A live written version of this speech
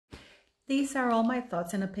These are all my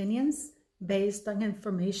thoughts and opinions based on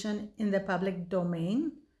information in the public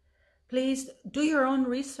domain. Please do your own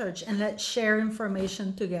research and let's share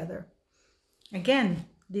information together. Again,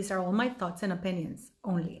 these are all my thoughts and opinions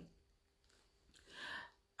only.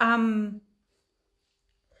 When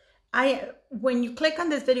you click on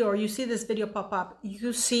this video or you see this video pop up,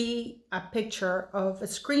 you see a picture of a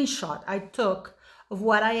screenshot I took of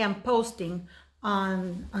what I am posting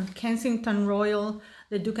on Kensington Royal,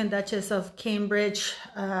 the Duke and Duchess of Cambridge,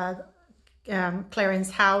 Clarence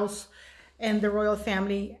House, and the royal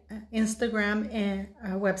family Instagram and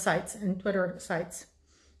websites and Twitter sites.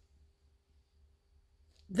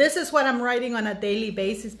 This is what I'm writing on a daily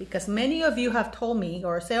basis because many of you have told me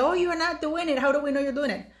or say, oh, you're not doing it. How do we know you're doing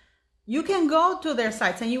it? You can go to their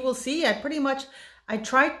sites and you will see I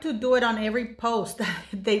try to do it on every post that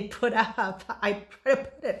they put up. I try to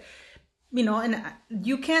put it, and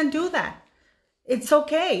you can do that. It's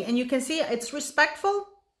okay. And you can see it's respectful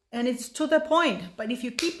and it's to the point. But if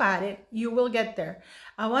you keep at it, you will get there.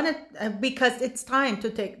 I want to, because it's time to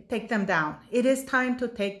take them down. It is time to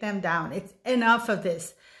take them down. It's enough of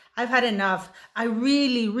this. I've had enough. I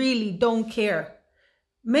really, really don't care.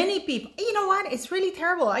 Many people, you know what? It's really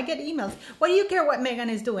terrible. I get emails. What do you care what Meghan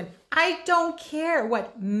is doing? I don't care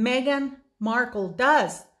what Meghan Markle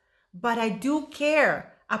does, but I do care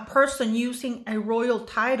a person using a royal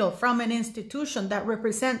title from an institution that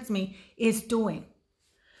represents me is doing.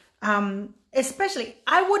 Especially,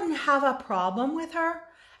 I wouldn't have a problem with her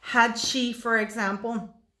had she, for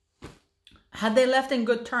example, had they left in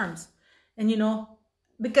good terms. And,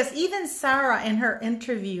 because even Sarah in her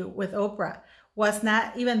interview with Oprah was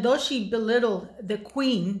not, even though she belittled the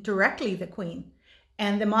Queen, directly the Queen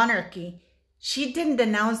and the monarchy, she didn't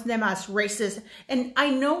denounce them as racist. And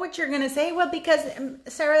I know what you're going to say. Well, because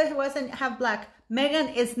Sarah wasn't half black.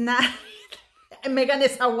 Meghan is not. Meghan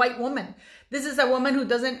is a white woman. This is a woman who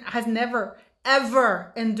has never,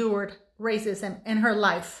 ever endured racism in her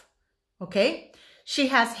life. Okay? She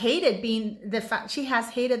has hated the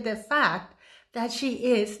fact that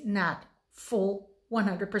she is not full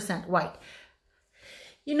 100% white.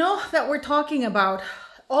 That we're talking about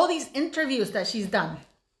all these interviews that she's done.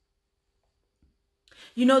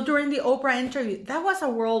 During the Oprah interview, that was a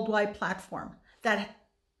worldwide platform that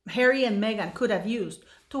Harry and Meghan could have used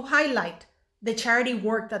to highlight the charity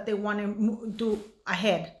work that they want to do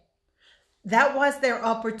ahead. That was their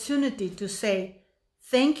opportunity to say,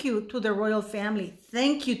 thank you to the royal family.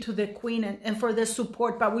 Thank you to the Queen and for their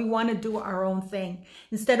support, but we want to do our own thing.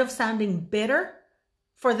 Instead of sounding bitter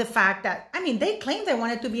for the fact that, they claimed they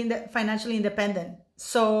wanted to be financially independent.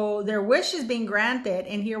 So their wish is being granted.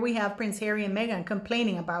 And here we have Prince Harry and Meghan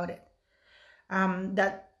complaining about it.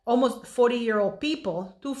 That almost 40-year-old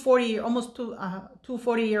people, two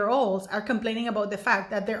 40-year-olds are complaining about the fact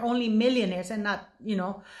that they're only millionaires and not,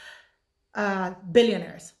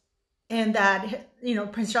 billionaires. And that,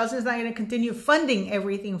 Prince Charles is not going to continue funding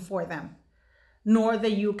everything for them, nor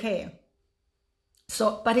the UK.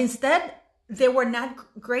 So, but instead, they were not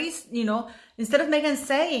grace, instead of Meghan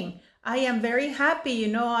saying, I am very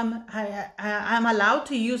happy, I'm allowed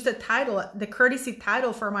to use the title, the courtesy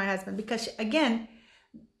title for my husband, because again,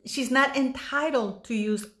 she's not entitled to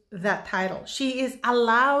use that title. She is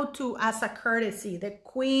allowed to as a courtesy. The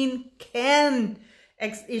Queen can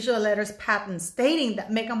issue a letters patent stating that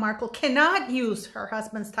Meghan Markle cannot use her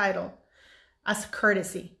husband's title as a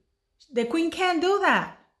courtesy. The Queen can't do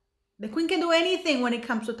that. The Queen can do anything when it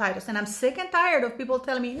comes to titles. And I'm sick and tired of people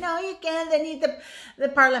telling me, no, you can't, they need the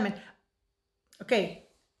Parliament. Okay.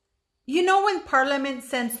 When Parliament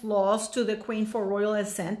sends laws to the Queen for royal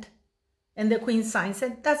assent and the Queen signs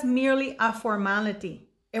it, that's merely a formality.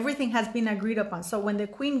 Everything has been agreed upon. So when the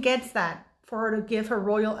Queen gets that, for her to give her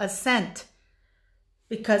royal assent,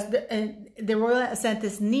 because the royal assent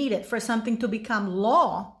is needed for something to become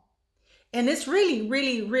law. And it's really,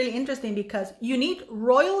 really, really interesting because you need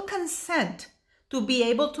royal consent to be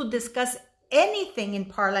able to discuss anything in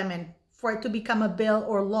Parliament for it to become a bill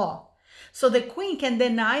or law. So the Queen can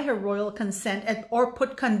deny her royal consent or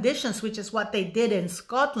put conditions, which is what they did in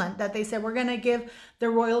Scotland, that they said, we're going to give the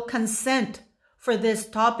royal consent for this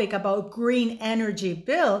topic about green energy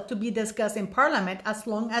bill to be discussed in Parliament as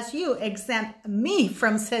long as you exempt me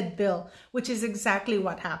from said bill, which is exactly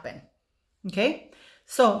what happened. Okay,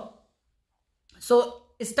 so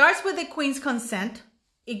it starts with the Queen's consent.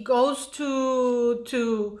 It goes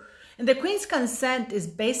and the Queen's consent is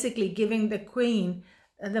basically giving the Queen,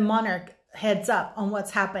 the monarch, heads up on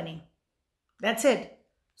what's happening. That's it.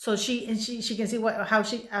 So she can see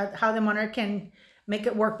how the monarch can make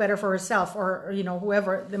it work better for herself or,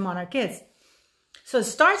 whoever the monarch is. So it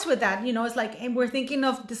starts with that, you know, it's like, and we're thinking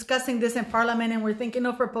of discussing this in Parliament, and we're thinking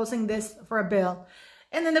of proposing this for a bill.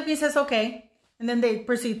 And then the Queen says, okay. And then they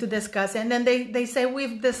proceed to discuss. And then they say,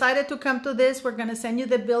 we've decided to come to this. We're going to send you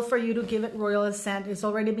the bill for you to give it royal assent. It's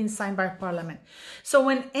already been signed by Parliament. So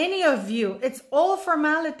when any of you, it's all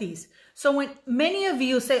formalities. So when many of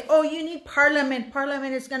you say, oh, you need Parliament,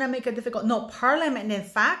 Parliament is going to make it difficult. No, Parliament, in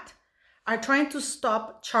fact, are trying to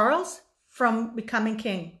stop Charles from becoming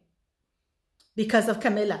king because of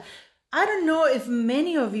Camilla. I don't know if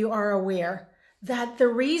many of you are aware that the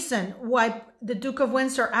reason why the Duke of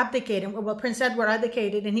Windsor abdicated, well, Prince Edward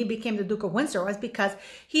abdicated and he became the Duke of Windsor, was because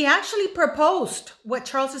he actually proposed what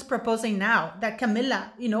Charles is proposing now, that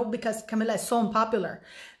Camilla, you know, because Camilla is so unpopular,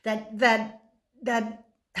 that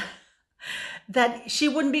she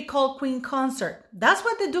wouldn't be called Queen Consort. That's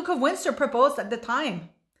what the Duke of Windsor proposed at the time. He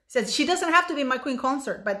said, she doesn't have to be my Queen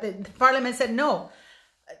Consort, but the Parliament said no.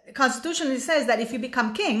 Constitutionally says that if you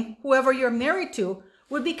become king, whoever you're married to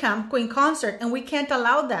would become Queen Consort, and we can't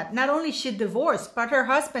allow that. Not only is she divorced, but her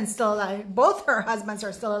husband's still alive. Both her husbands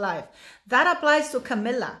are still alive. That applies to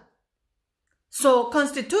Camilla. So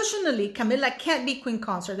constitutionally, Camilla can't be Queen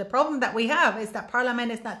Consort. The problem that we have is that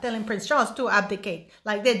Parliament is not telling Prince Charles to abdicate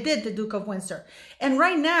like they did the Duke of Windsor. And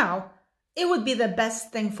right now, it would be the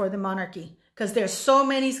best thing for the monarchy because there's so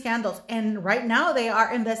many scandals. And right now they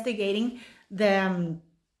are investigating the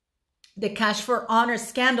Cash for Honor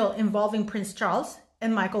scandal involving Prince Charles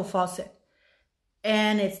and Michael Fawcett.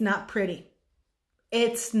 And it's not pretty.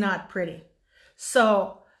 It's not pretty.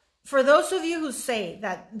 So for those of you who say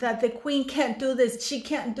that the Queen can't do this, she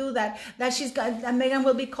can't do that, that Meghan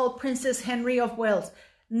will be called Princess Henry of Wales.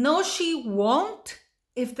 No, she won't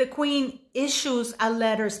if the Queen issues a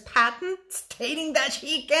letters patent stating that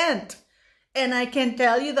she can't. And I can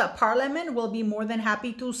tell you that Parliament will be more than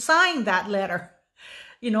happy to sign that letter,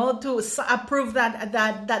 you know, to approve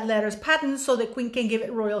that letter's patent so the Queen can give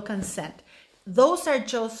it royal consent. Those are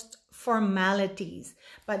just formalities.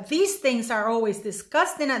 But these things are always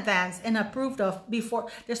discussed in advance and approved of before.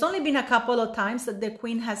 There's only been a couple of times that the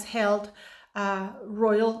Queen has held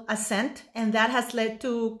royal assent, and that has led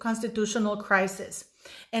to constitutional crisis.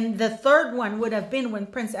 And the third one would have been when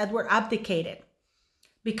Prince Edward abdicated,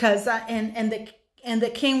 because and the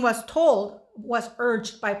King was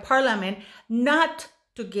urged by Parliament not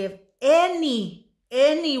to give any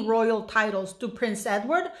royal titles to Prince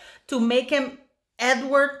Edward, to make him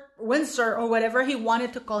Edward Windsor or whatever he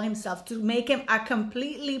wanted to call himself, to make him a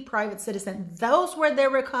completely private citizen. Those were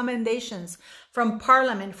their recommendations from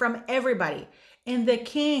Parliament, from everybody. And the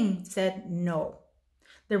King said no.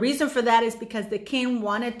 The reason for that is because the King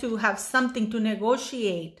wanted to have something to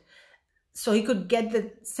negotiate so he could get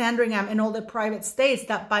the Sandringham and all the private states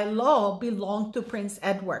that by law belonged to Prince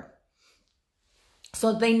Edward.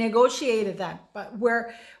 So they negotiated that, but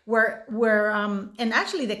and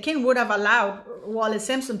actually the King would have allowed Wallis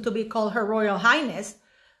Simpson to be called Her Royal Highness,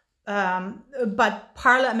 but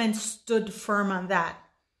Parliament stood firm on that.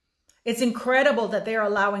 It's incredible that they're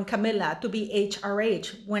allowing Camilla to be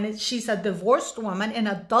HRH when she's a divorced woman, an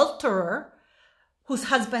adulterer whose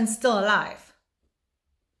husband's still alive.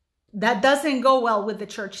 That doesn't go well with the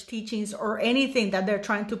church teachings or anything that they're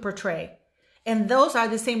trying to portray. And those are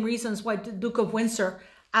the same reasons why the Duke of Windsor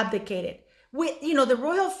abdicated. The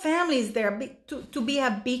royal family is there to be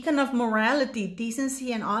a beacon of morality,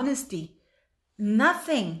 decency, and honesty.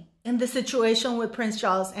 Nothing in the situation with Prince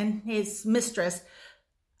Charles and his mistress,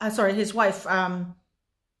 his wife,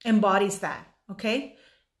 embodies that, okay?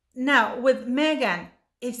 Now, with Meghan,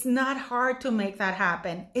 it's not hard to make that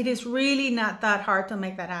happen. It is really not that hard to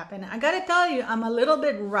make that happen. I gotta tell you, I'm a little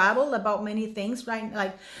bit rattled about many things, right?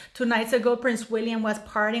 Like 2 nights ago, Prince William was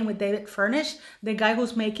partying with David Furnish, the guy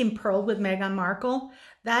who's making pearl with Meghan Markle.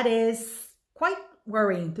 That is quite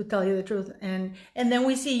worrying, to tell you the truth. And then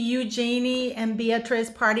we see Eugenie and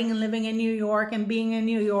Beatrice partying and living in New York and being in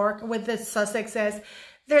New York with the Sussexes.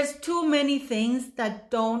 There's too many things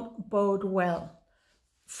that don't bode well.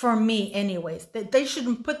 For me, anyways, that they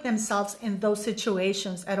shouldn't put themselves in those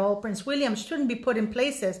situations at all. Prince William shouldn't be put in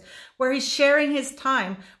places where he's sharing his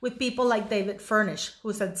time with people like David Furnish,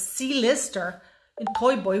 who's a C-lister and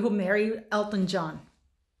toy boy who married Elton John.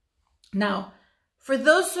 Now, for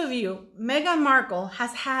those of you, Meghan Markle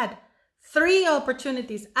has had 3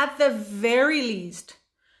 opportunities at the very least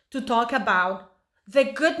to talk about the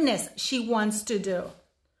goodness she wants to do,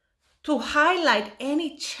 to highlight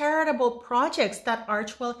any charitable projects that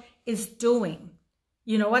Archewell is doing.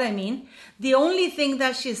 You know what I mean? The only thing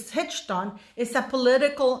that she's hitched on is a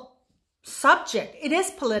political subject. It is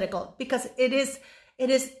political because it is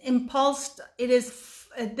impulsed. It is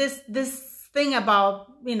this thing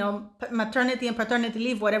about, you know, maternity and paternity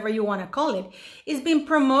leave, whatever you want to call it, is being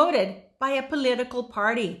promoted by a political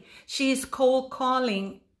party. She's cold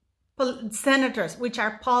calling senators, which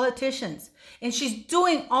are politicians. And she's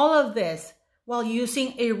doing all of this while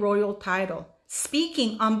using a royal title.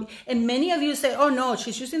 Speaking on, and many of you say, oh no,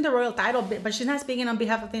 she's using the royal title, but she's not speaking on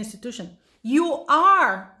behalf of the institution. You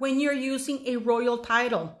are when you're using a royal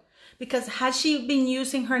title. Because had she been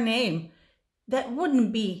using her name, that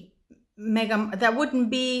wouldn't be Meghan, that wouldn't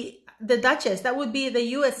be the Duchess, that would be the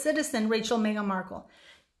US citizen, Rachel Meghan Markle.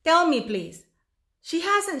 Tell me, please. She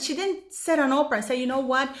didn't sit on Oprah and say, you know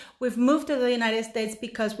what, we've moved to the United States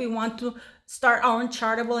because we want to start our own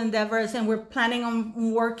charitable endeavors and we're planning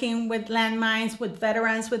on working with landmines, with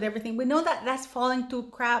veterans, with everything. We know that that's falling to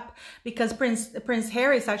crap because Prince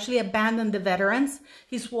Harry's actually abandoned the veterans.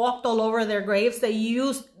 He's walked all over their graves. They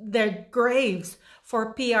used their graves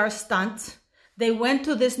for PR stunts. They went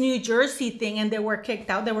to this New Jersey thing and they were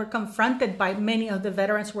kicked out. They were confronted by many of the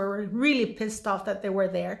veterans who were really pissed off that they were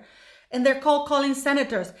there. And they're calling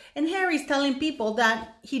senators. And Harry's telling people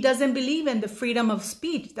that he doesn't believe in the freedom of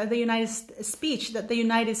speech, that the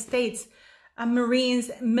United States,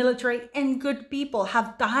 Marines, military, and good people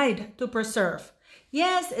have died to preserve.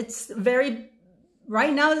 Yes, it's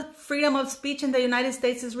right now, freedom of speech in the United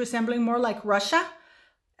States is resembling more like Russia.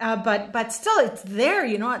 But still, it's there,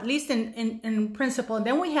 you know, at least in principle. And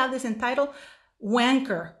then we have this entitled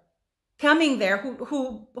wanker coming there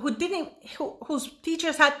whose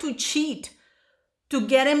teachers had to cheat to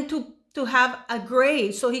get him to have a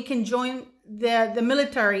grade so he can join the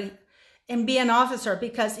military and be an officer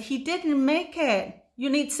because he didn't make it.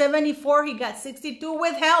 You need 74, he got 62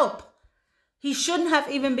 with help. He shouldn't have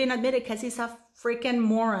even been admitted because he's a freaking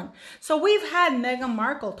moron. So we've had Meghan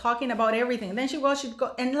Markle talking about everything. Then she'd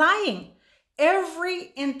go and lying.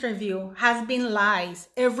 Every interview has been lies.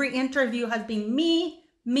 Every interview has been me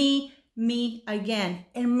again,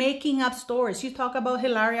 and making up stories. You talk about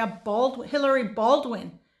Hillary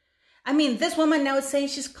Baldwin. I mean, this woman now is saying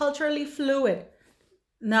she's culturally fluid.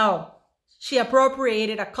 No, she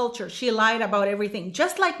appropriated a culture. She lied about everything.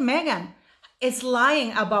 Just like Meghan is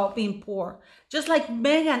lying about being poor. Just like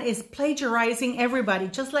Meghan is plagiarizing everybody.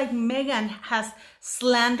 Just like Meghan has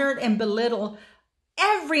slandered and belittled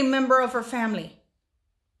every member of her family.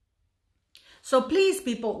 So please,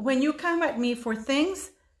 people, when you come at me for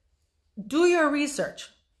things, do your research.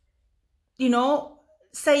 You know,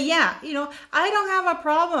 say, yeah, you know, I don't have a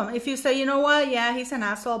problem if you say, you know what, yeah, he's an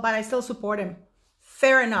asshole, but I still support him.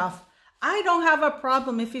 Fair enough. I don't have a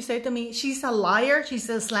problem if you say to me, she's a liar, she's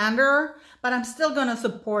a slanderer, but I'm still going to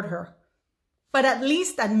support her. But at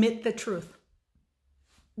least admit the truth.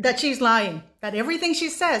 That she's lying. That everything she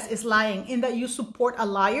says is lying. And that you support a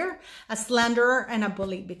liar, a slanderer, and a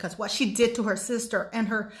bully. Because what she did to her sister and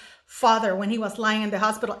her father when he was lying in the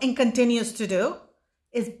hospital and continues to do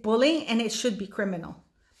is bullying, and it should be criminal.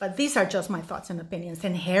 But these are just my thoughts and opinions.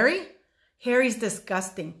 And Harry's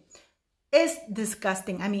disgusting. It's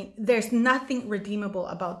disgusting. I mean, there's nothing redeemable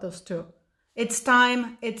about those two. It's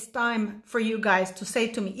time for you guys to say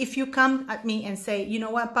to me, if you come at me and say, you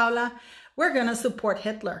know what, Paula, we're going to support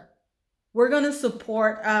Hitler. We're going to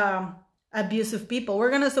support abusive people. We're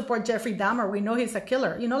going to support Jeffrey Dahmer. We know he's a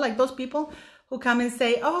killer. You know, like those people who come and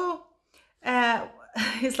say, oh,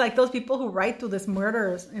 it's like those people who write to these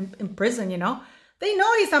murderers in prison, you know. They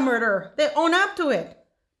know he's a murderer. They own up to it,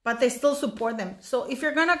 but they still support them. So if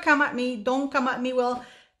you're going to come at me, don't come at me while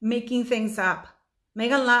making things up.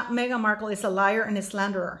 Meghan Markle is a liar and a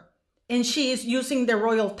slanderer. And she is using the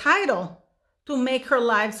royal title to make her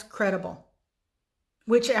lives credible,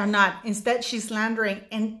 which are not. Instead, she's slandering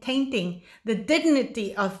and tainting the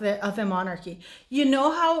dignity of the monarchy. You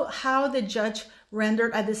know how the judge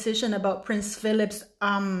rendered a decision about Prince Philip's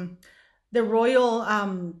the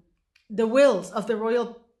wills of the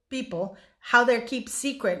royal people, how they're kept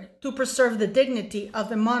secret to preserve the dignity of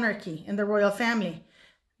the monarchy and the royal family.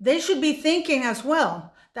 They should be thinking as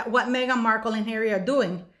well that what Meghan Markle and Harry are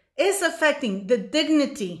doing is affecting the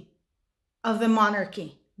dignity of the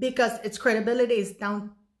monarchy because its credibility is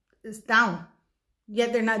down.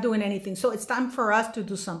 Yet they're not doing anything. So it's time for us to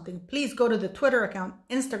do something. Please go to the Twitter account,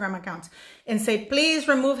 Instagram accounts, and say, please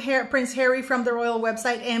remove Prince Harry from the royal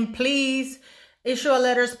website, and please issue a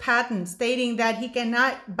letters patent stating that he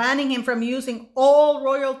cannot, banning him from using all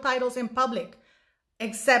royal titles in public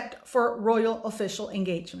except for royal official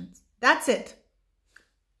engagements. That's it.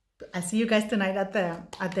 I'll see you guys tonight at the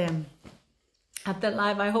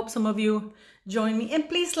live. I hope some of you join me, and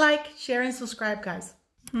please like, share, and subscribe, guys.